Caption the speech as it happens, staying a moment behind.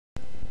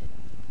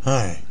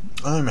Hi,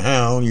 I'm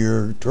Hal,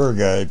 your tour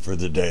guide for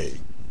the day.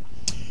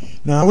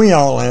 Now, we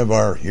all have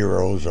our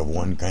heroes of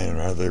one kind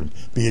or another,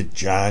 be it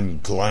John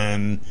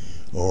Glenn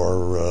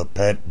or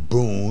Pat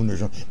Boone or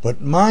something. But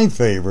my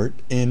favorite,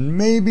 and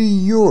maybe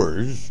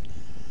yours,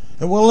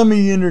 well, let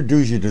me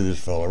introduce you to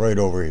this fellow right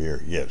over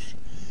here. Yes,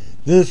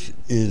 this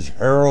is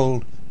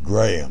Harold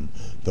Graham,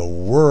 the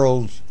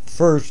world's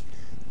first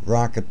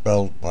rocket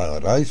belt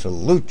pilot. I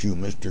salute you,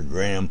 Mr.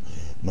 Graham,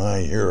 my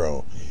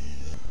hero.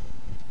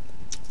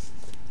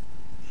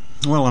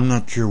 Well, I'm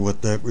not sure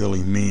what that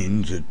really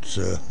means. It's,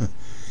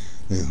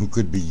 who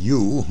could be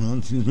you? Well,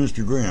 it's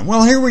Mr. Graham.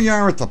 Well, here we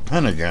are at the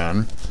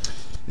Pentagon,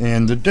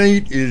 and the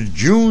date is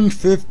June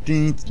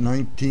 15th,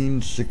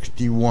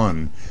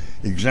 1961,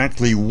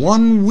 exactly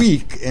 1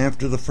 week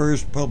after the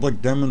first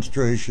public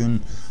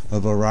demonstration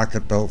of a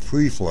rocket belt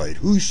free flight.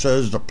 Who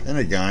says the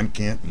Pentagon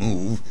can't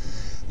move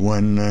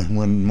when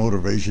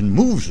motivation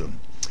moves them?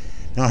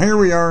 Now, here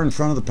we are in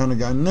front of the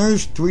Pentagon, and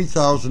there's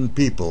 3,000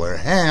 people, or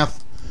half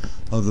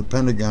of the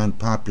Pentagon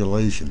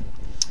population.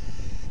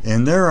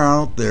 And they're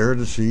out there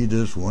to see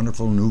this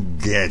wonderful new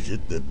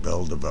gadget that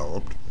Bell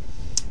developed.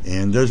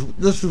 And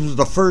this was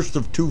the first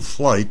of two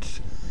flights,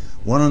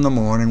 one in the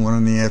morning, one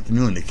in the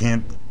afternoon. They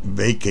can't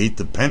vacate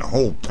the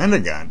whole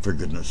Pentagon, for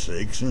goodness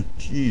sakes.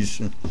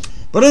 Jeez.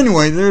 But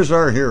anyway, there's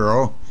our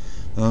hero,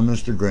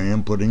 Mr.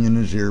 Graham, putting in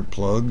his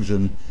earplugs,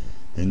 and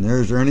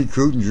there's Ernie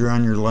Krutinger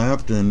on your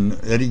left and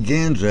Eddie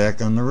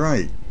Ganzak on the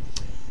right.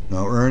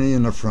 Now, Ernie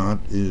in the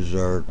front is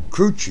our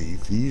crew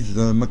chief. He's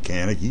the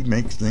mechanic. He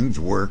makes things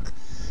work.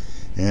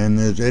 And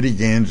there's Eddie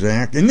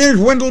Ganzak. And there's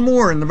Wendell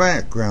Moore in the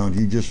background.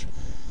 You just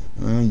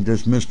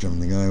missed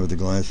him, the guy with the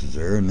glasses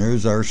there. And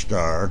there's our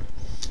star.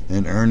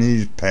 And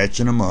Ernie's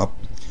patching him up.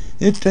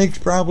 It takes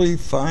probably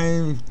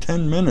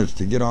 5-10 minutes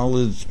to get all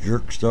this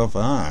jerk stuff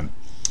on.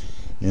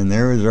 And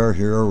there is our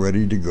hero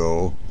ready to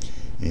go.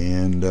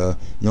 And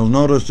you'll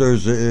notice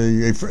there's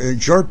a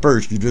short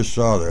burst you just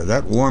saw there.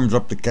 That warms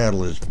up the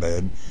catalyst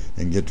bed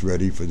and gets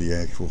ready for the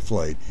actual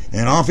flight.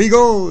 And off he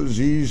goes.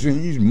 He's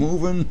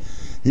moving.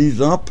 He's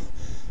up.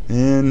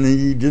 And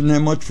he didn't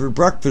have much for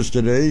breakfast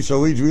today,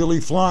 so he's really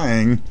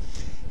flying.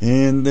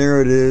 And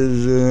there it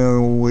is,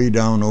 way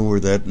down over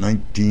that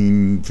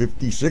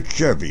 1956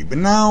 Chevy. But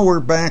now we're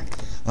back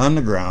on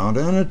the ground,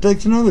 and it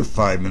takes another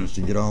 5 minutes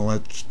to get all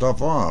that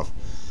stuff off.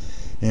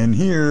 And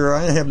here,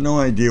 I have no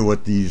idea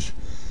what these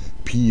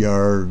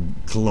PR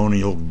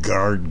Colonial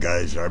Guard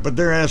guys are, but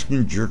they're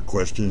asking jerk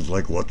questions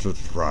like, what's a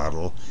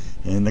throttle?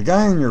 And the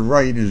guy on your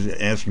right is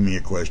asking me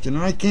a question,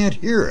 and I can't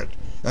hear it.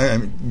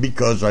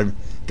 Because I've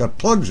got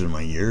plugs in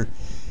my ear,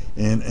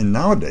 and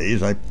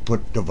nowadays I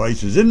put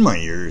devices in my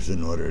ears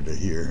in order to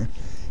hear.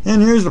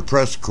 And here's the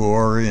press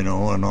corps, and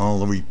all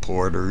the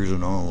reporters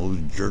and all those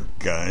jerk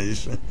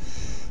guys.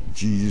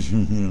 Geez,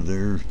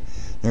 they're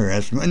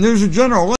asking, and there's a general.